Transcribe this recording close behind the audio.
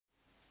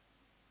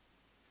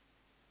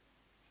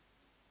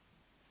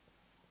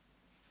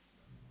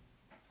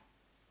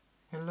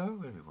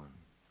Hello everyone.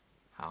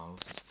 How's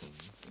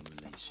things in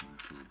relation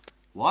to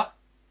what?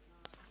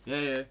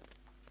 Yeah.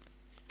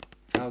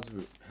 How's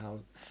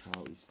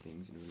how is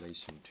things in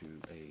relation to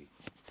a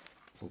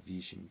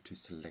provision to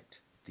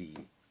select the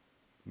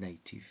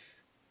native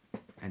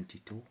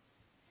entity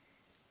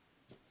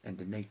and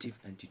the native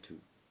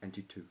entity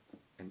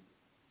and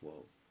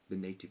well the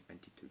native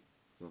entity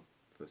well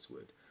first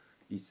word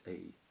is a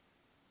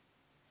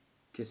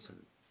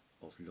question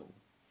of law,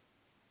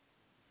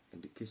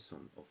 and the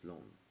question of law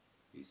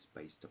is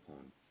based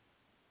upon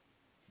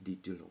the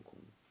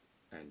Dulongkong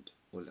and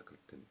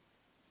Olakatan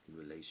in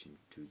relation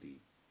to the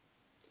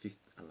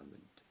fifth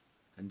element.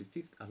 And the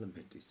fifth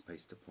element is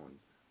based upon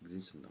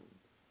Grinsenong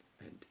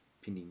and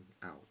pinning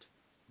out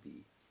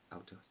the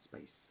outer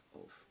space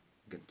of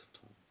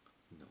Gentatong.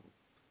 No.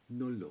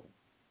 No law.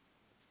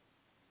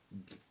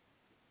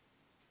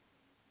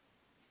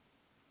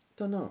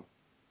 Don't know.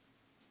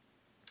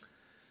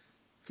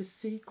 The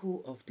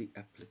sequel of the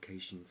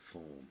application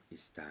form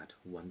is that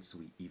once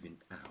we even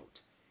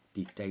out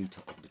the data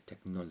of the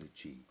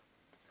technology,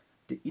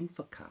 the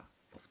infaka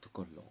of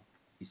Tokolong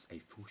is a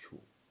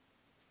future.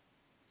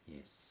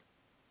 Yes.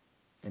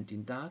 And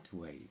in that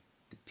way,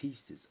 the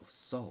pieces of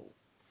soul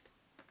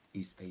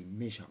is a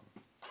measure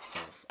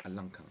of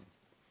Alankang.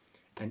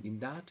 And in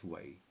that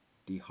way,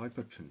 the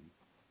Hypertron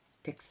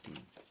texting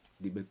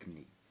the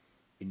beginning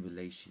in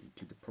relation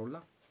to the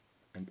prologue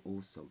and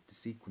also the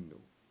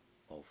sequel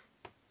of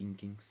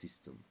inking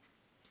system.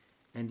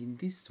 And in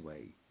this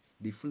way,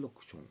 the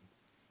Fluxon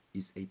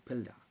is a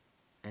pillar,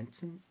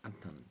 Anton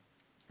Anton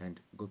and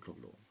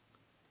Godlolo,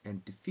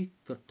 and the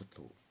fifth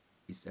total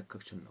is a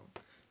sectional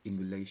in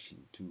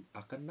relation to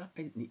Akana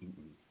and Ni.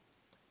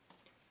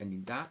 And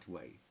in that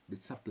way, the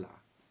Sapla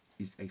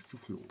is a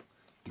flow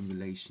in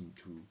relation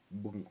to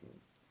Bongo.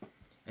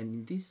 And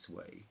in this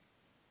way,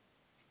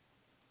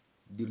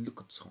 the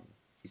Lukatong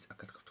is a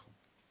Kakatong.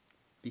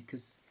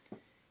 Because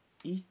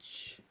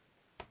each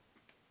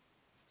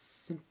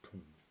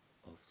symptom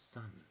of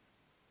sun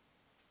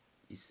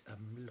is a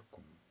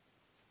Mulokong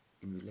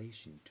in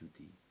relation to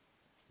the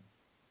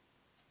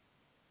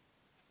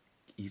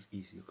if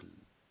is equal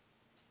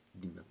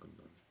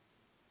Dimakonon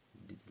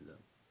Didla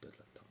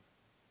Dalatang.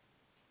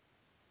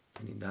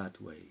 And in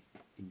that way,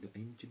 in the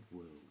ancient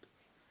world,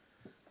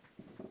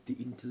 the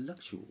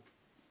intellectual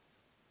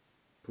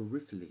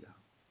peripheria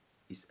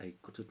is a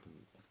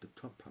cotton of the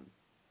Tropan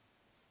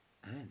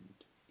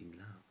and in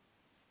Lao.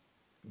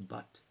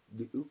 But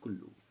the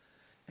Ukulu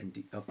and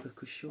the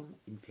application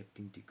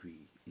impacting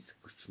degree is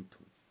question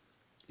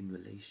in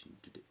relation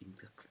to the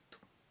impact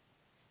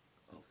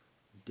of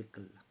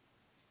Dekala.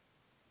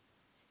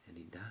 And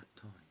in that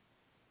time,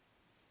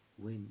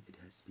 when it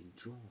has been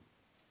drawn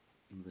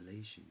in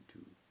relation to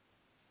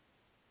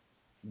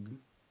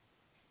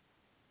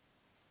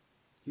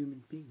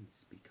human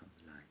beings become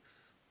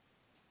life.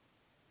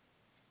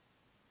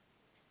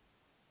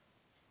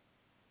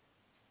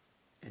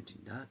 And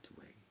in that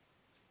way,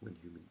 when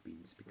human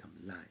beings become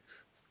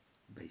life,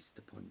 based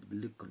upon the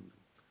Bilukon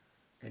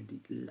and the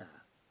La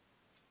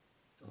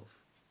of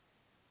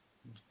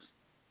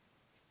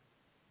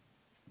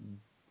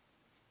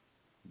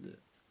the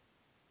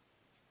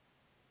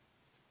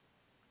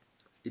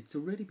it's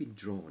already been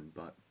drawn,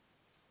 but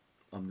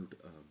I'm not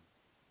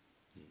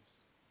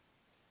yes.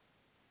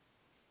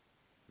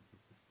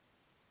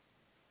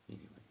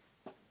 Anyway.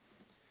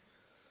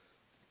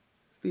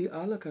 The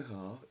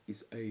Alakaha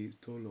is a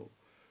tolo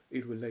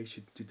in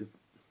relation to the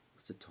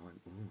what's the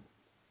time?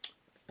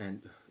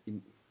 And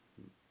in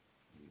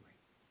anyway.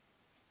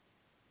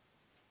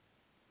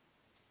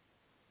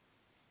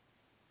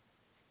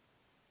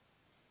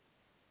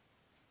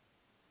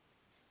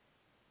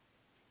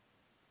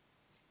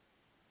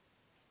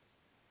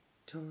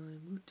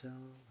 Time will tell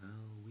how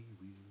we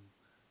will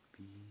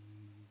be.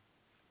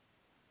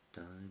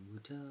 Time will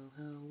tell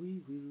how we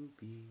will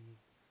be.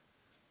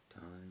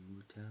 Time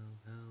will tell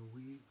how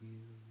we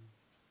will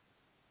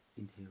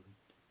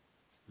inherit,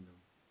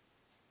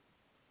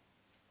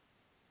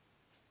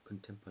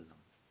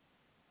 contemplalang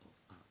of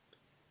art.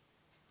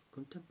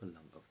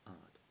 Contemplalang of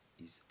art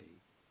is a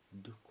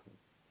duko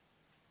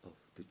of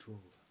the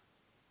drawer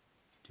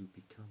to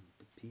become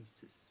the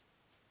pieces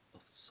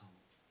of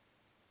soul.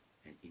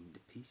 And in the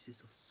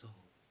pieces of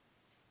soul,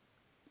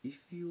 if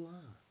you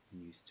are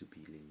used to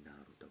be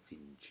Leonardo da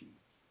Vinci,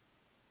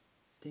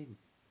 then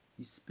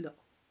you split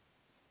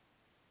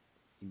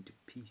into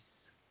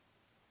piece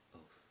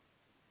of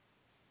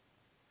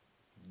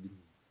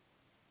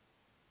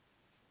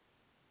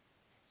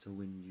so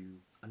when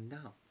you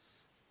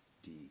announce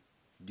the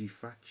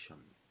diffraction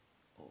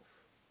of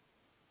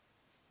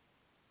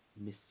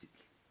misil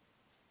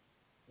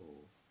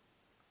or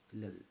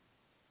lil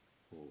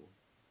or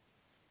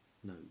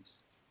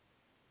nose,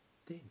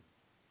 then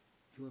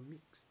you are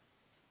mixed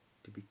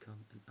to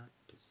become an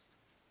artist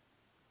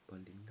by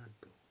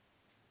Leonardo.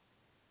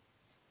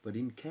 But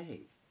in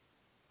K,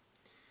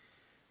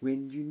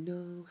 when you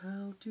know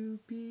how to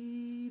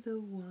be the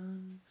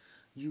one,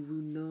 you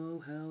will know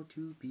how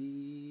to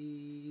be.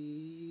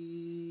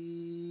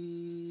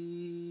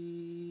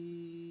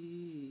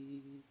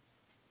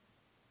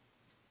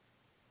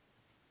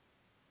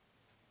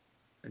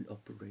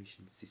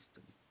 operation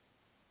system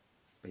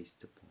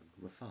based upon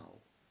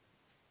Rafale.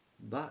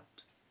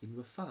 But in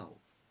Rafale,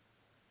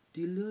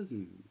 the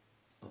logo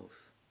of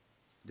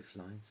the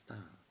flying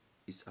star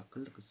is a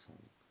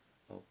song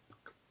of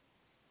Pak,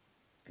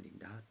 and in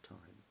that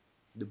time,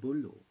 the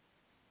bolo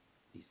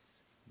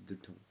is the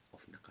tongue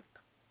of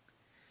Nakata,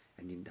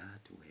 and in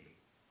that way,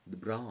 the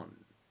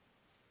brown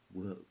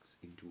works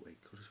into a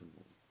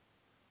cardinal,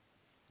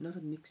 not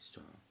a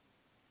mixture,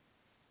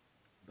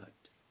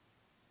 but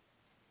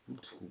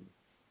multiple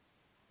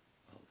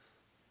of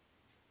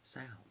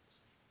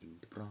sounds in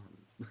the brown.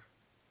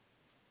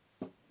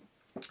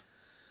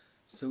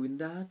 So in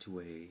that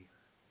way,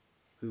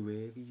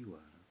 whoever you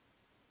are,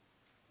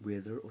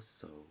 whether or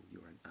so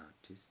you're an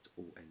artist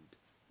or an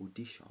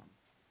audition,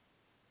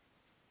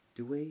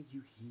 the way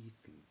you hear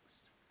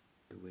things,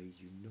 the way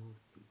you know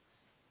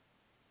things,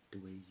 the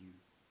way you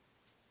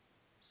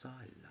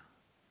sala,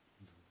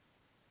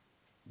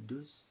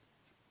 those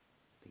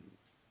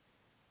things,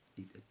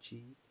 it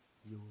achieve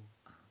your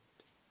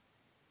art.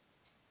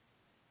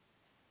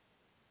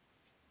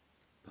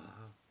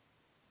 Ba,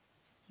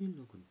 you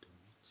know gunton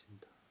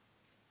sinda,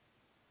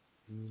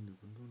 you know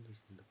gunton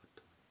lisinda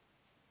kato,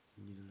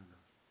 you know na,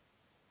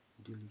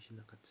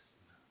 dilishinda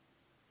katsina.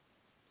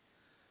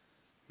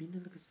 Mina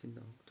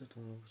nakasinda ta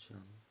tono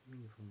chan,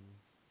 mina from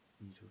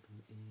ni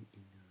jodun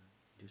ina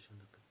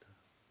dilishinda kata,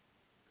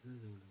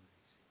 lolo lorisi.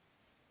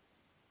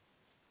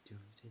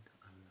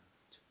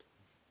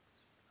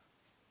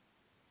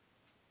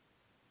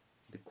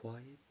 The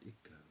quiet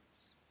it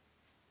goes,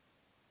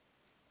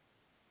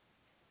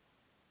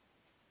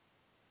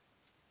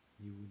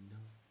 you will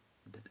know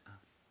that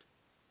art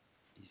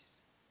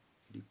is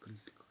the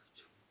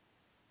culture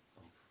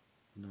of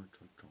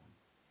neutron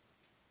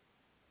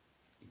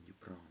in your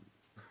brain,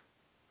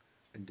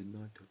 and the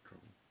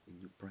neutron in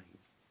your brain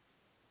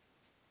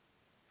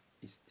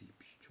is the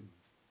beauty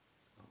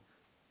of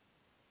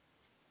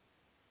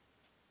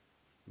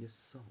your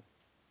soul.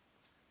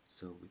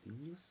 So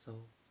within your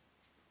soul,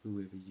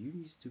 whoever you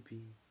used to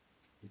be,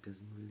 it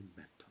doesn't really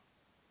matter,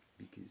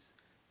 because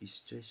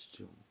it's just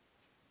your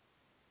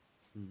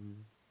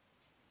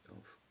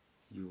of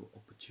your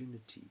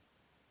opportunity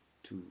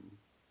to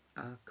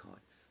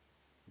archive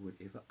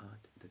whatever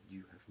art that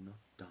you have not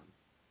done.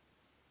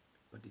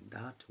 But in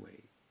that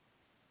way,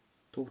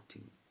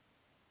 taughting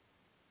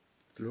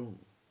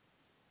thrown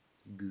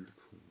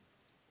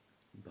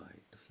by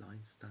the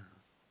flying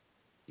star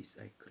is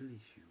a clue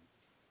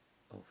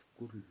of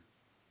Guru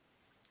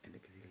and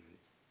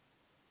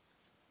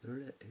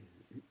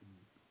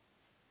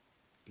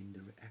in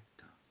the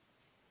reactor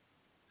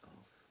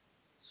of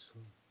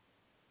Sun.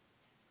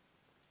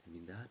 And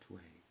in that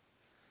way,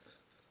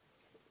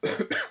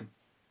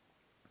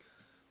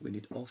 when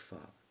it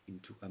offer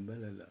into a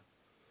malala,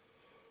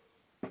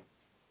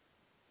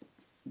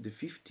 the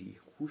 50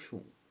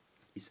 Hushong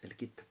is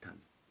alkitatan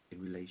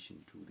in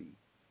relation to the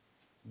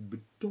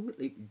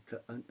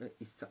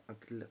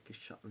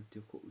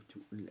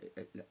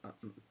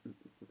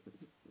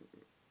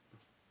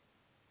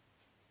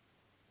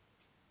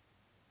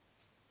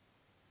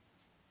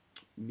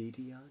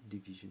Media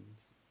Division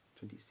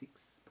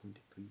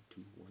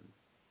 26.321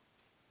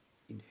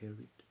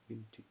 Inherit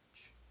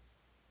Vintage.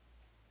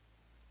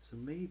 So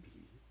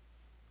maybe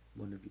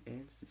one of your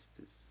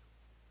ancestors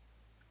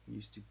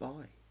used to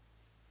buy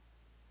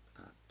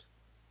art.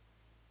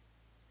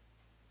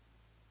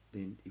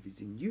 Then if it's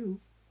in you,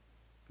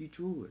 you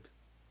drew it.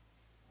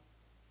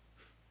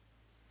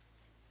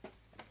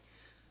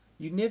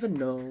 You never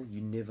know,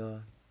 you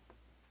never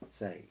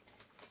say.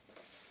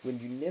 When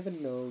you never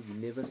know, you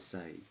never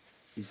say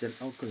is an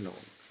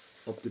alkalon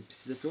of the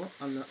Psido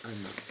Ana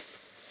Ana.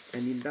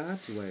 And in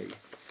that way,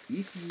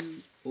 if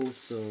you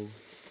also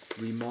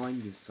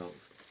remind yourself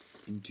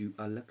into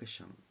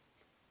Alakasham,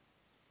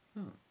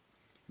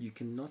 you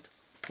cannot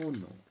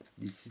honor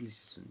this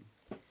lesson.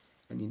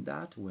 And in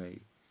that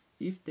way,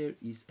 if there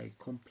is a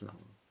complaint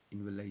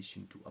in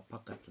relation to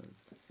Apakatlan,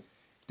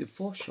 the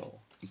foreshore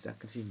is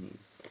Akatini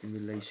in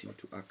relation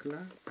to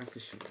Akla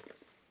Akashan.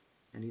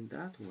 And in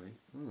that way,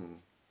 I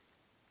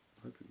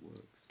hope it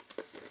works.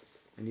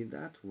 And in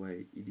that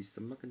way, it is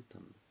the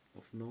Makantam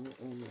of no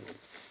or no.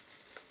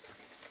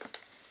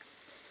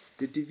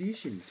 The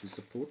division to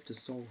support the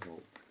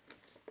Soho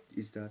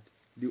is that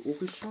the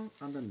Okashan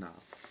Anana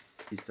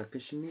is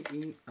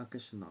Akashani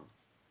Akashana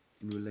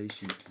in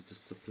relation to the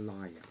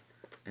supplier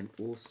and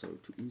also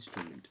to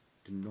instrument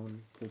the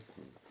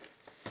non-Pongkong.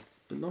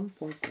 The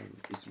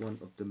non-Pongkong is one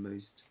of the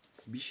most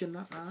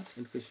Bishana art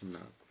and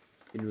Kashana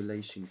in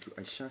relation to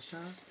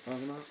Ashasha,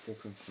 Arna,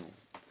 Okashan,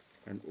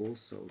 and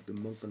also the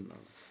Monkana,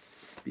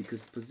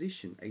 because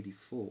position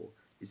 84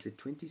 is the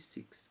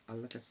 26th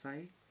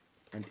Alakasai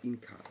and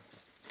Inka,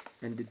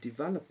 and the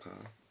developer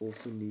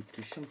also need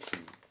to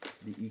sanction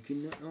the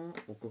Ikina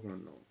or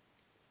Korano,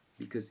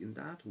 because in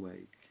that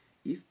way,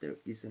 if there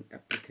is an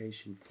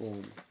application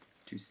form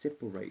to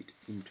separate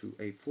into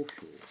a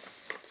foreshore,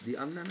 the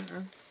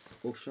Anana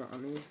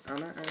Osha'anu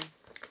Ana'an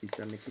is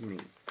an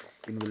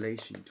in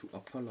relation to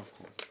Apollo,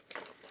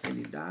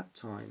 and in that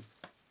time,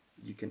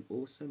 You can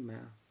also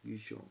mark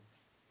usual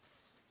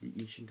the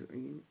ancient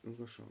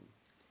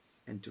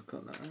and to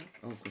color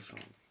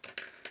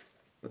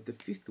but the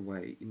fifth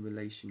way in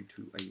relation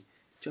to a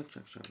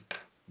transaction,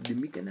 the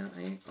Mikana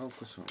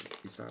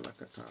is a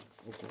lakata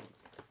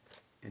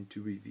and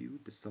to review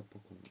the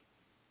subpokon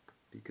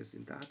because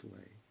in that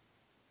way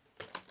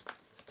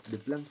the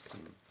blank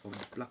sum of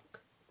the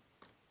block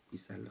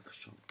is a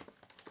lakashan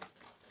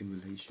in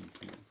relation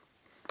to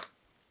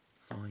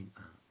fine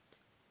art.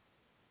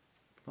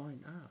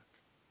 Fine art.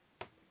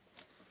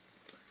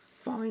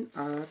 Fine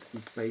art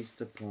is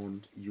based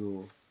upon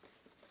your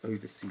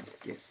overseas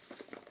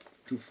guests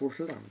to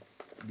fulfill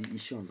the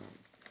ishana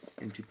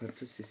and to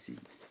participate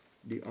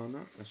the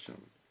honor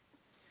asham.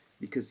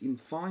 Because in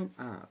fine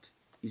art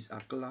is a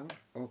kalang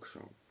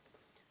auction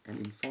and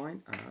in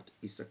fine art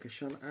is a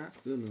kashan art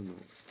no.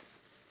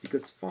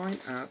 Because fine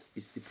art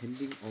is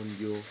depending on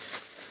your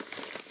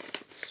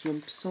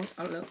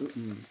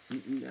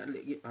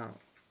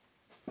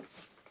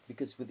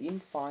because within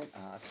fine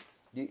art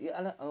the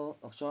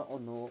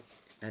no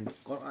and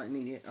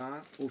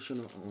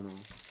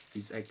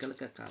is a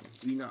kalakakan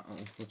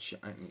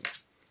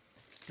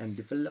and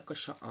develop a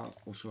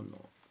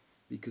no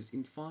because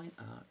in fine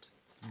art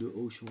the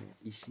ocean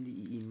is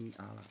in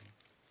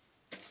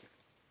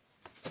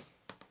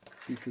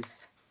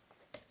because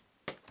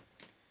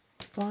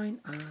fine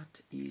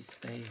art is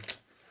a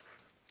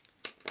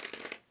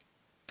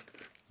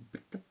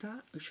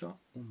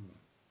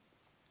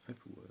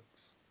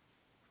works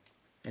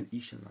and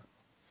Ishala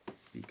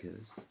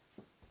because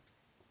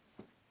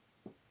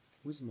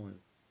where's my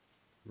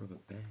rubber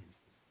band?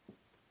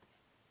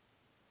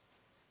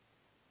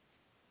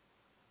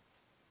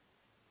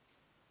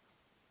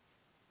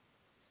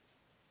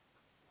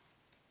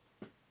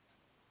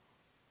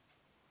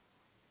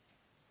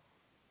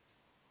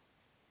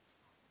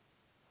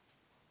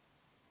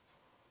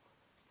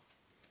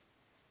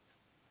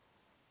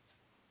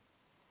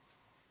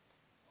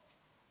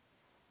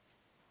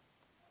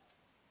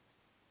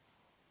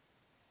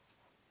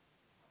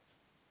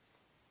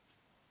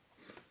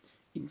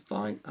 In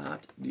fine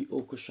art, the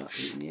okosha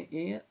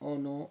e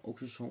ono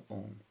okosho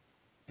on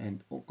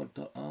and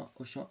okota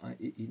osha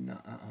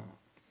ina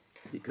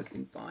because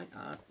in fine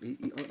art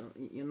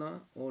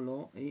ina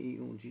olo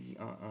uji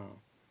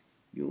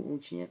yo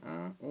uchi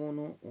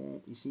ono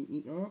o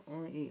isi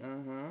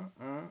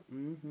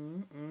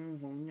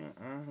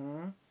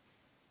honya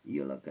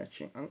yola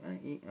kache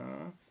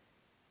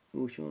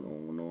usho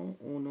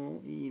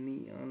ono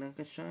ini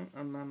anakasha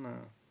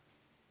anana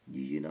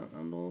Jijina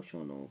ano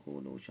shono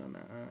hono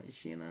shana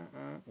ishina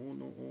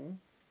ono o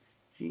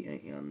shi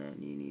ana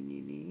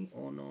ni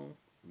ono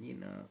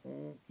nina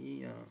o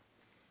iya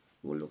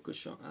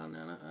Wolokosho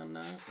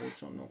ana o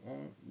shono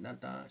o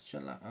nata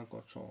shala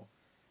akocho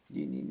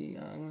ni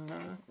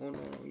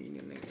ono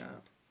ini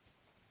ya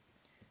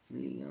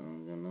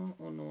Liangano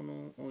ono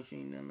no o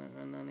shina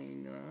ana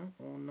ina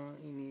ona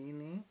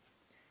ini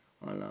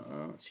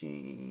ala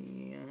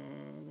shi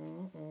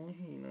o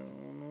shina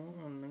ono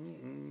ana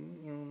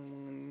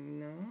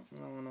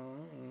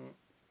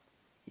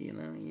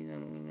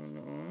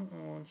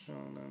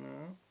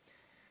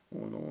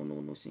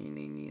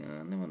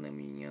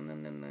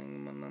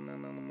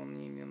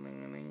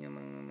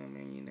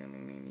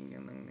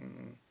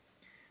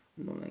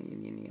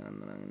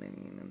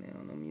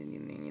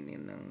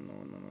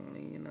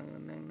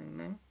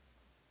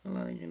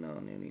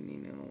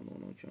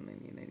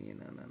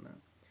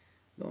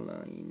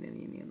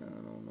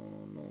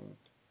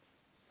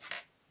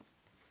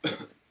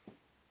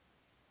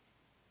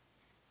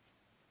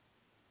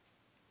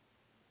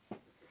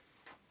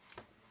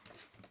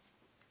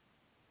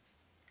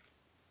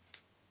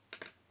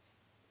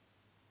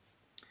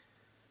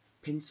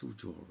pencil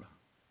drawer.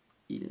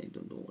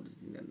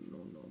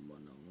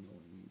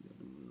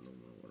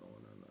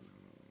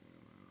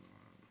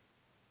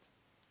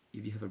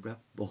 If you have a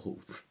rap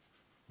balls,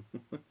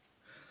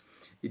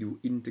 it will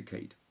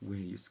indicate where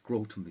your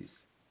scrotum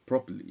is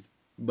properly.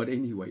 But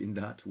anyway, in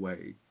that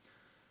way,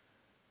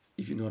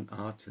 if you're not an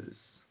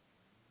artist,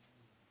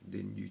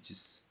 then you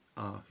just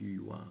are who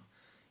you are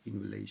in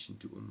relation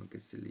to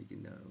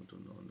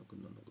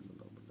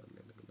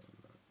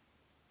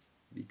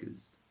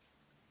because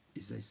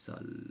it's a sal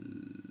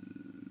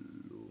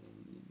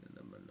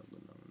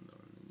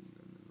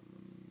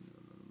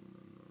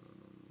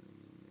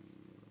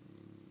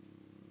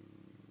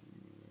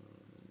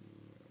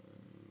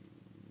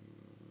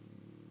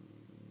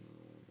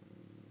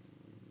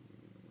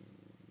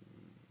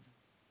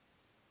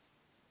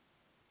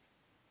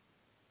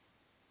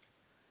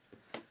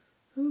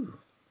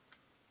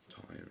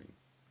tiring,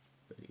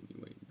 but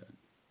anyway, that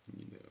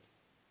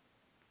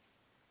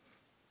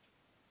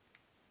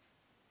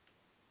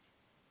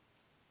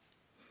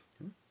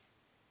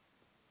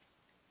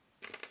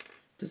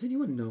Does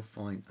anyone know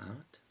fine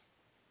art?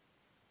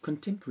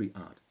 Contemporary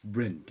art,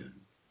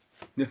 Brendan.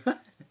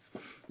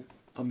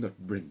 I'm not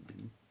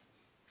Brendan.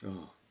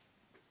 Oh,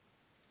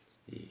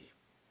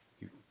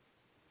 yeah.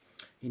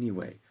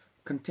 Anyway,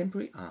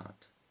 contemporary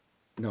art.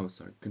 No,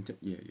 sorry.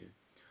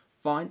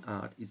 Fine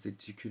art is a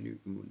particular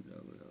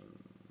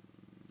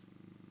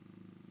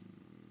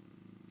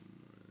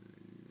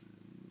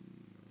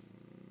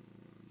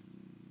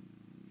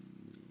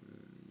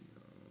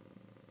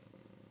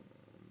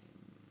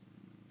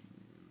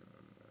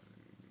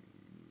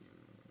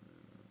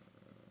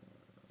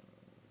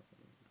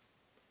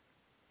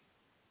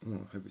oh,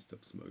 I hope I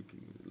stop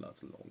smoking. It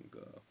lasts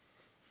longer.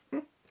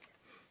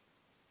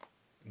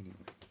 Anyway.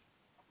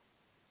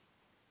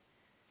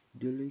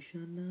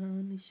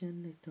 Delishana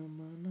nishane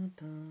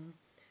tamanata,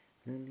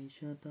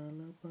 lelishata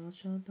la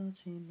bashata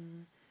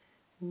china,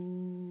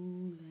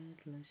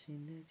 let la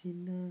shine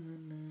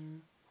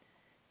jinana.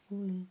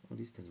 Oh,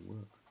 this doesn't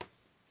work.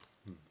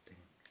 Damn.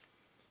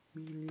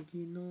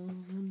 Miliki no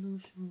no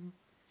sho,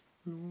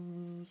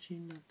 no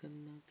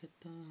shinakana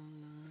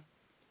katala,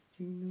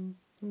 chino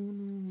no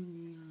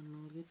ni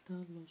hano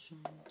leta lo sho,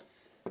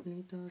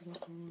 leta lo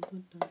sho,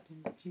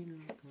 leta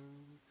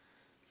chilaka.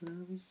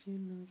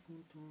 Lavishina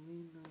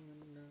kutorina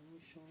na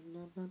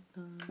shona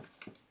bata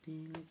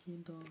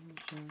tiliki do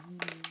shani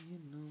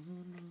no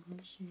no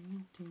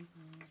shiti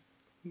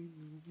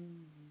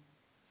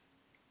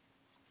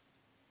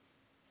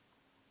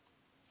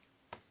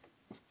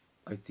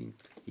I think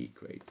he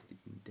creates the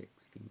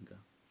index finger.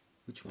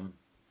 Which one?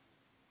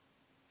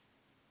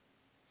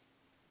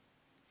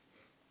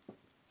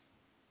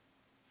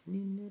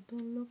 Nina to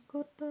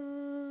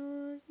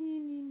lokota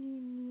ini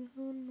nini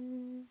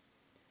hano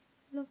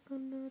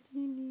lakana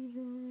tini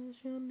ha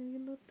shani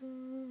lata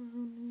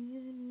hani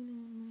yani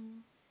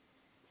nana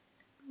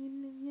nina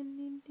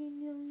yani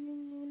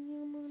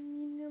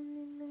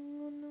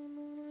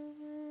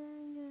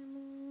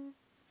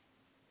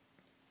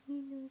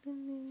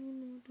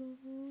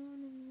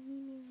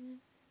nina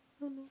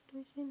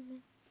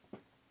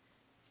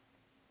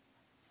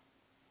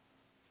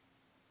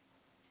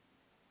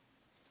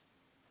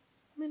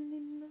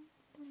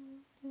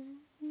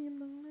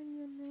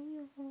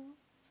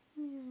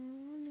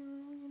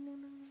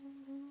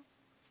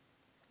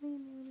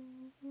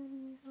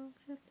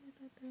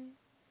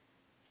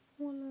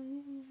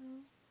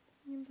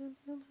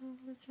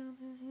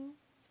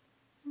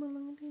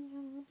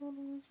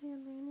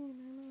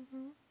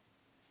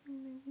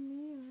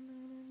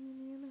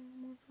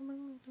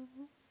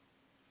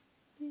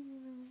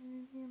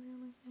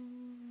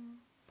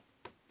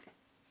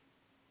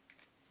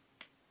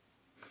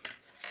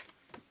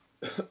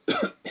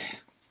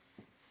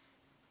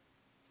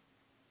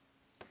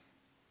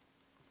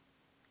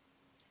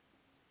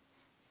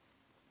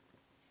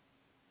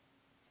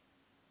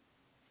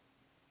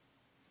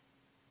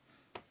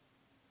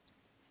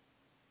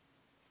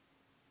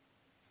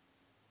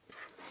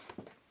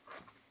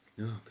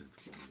Oh,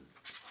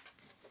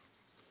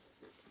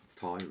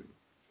 tiring.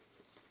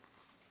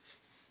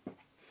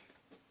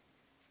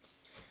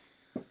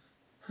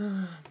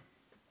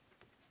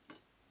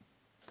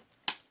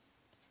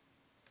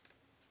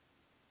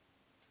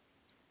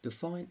 The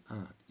fine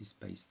art is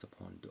based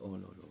upon the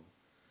Ololo,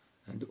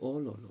 and the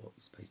Ololo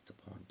is based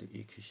upon the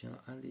Ikisha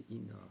Ali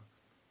Ina,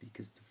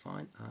 because the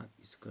fine art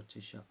is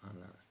Kotisha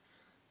Allah,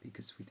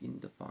 because within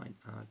the fine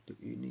art the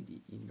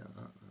unity Ina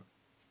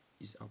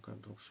is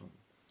Akadoshon,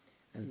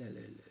 and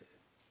Lelele,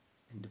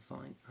 and the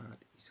fine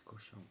art is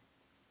Koshon,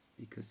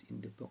 because in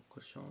the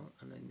Bokoshan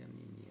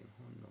Alanyanini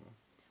Hono,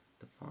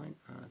 the fine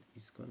art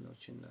is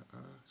Kolochina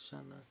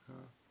Shanaka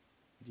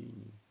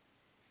Dini,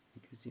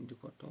 because in the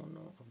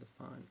Kotono of the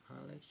fine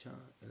Alesha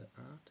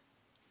art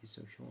is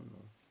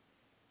Oshono,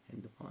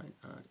 and the fine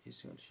art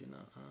is Yoshina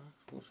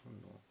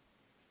Hosono.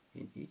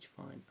 In each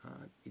fine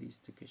art, it is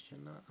the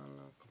Kishana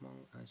Allah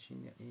Kamang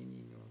Ashinya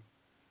Enino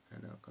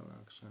and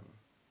Akalakshan.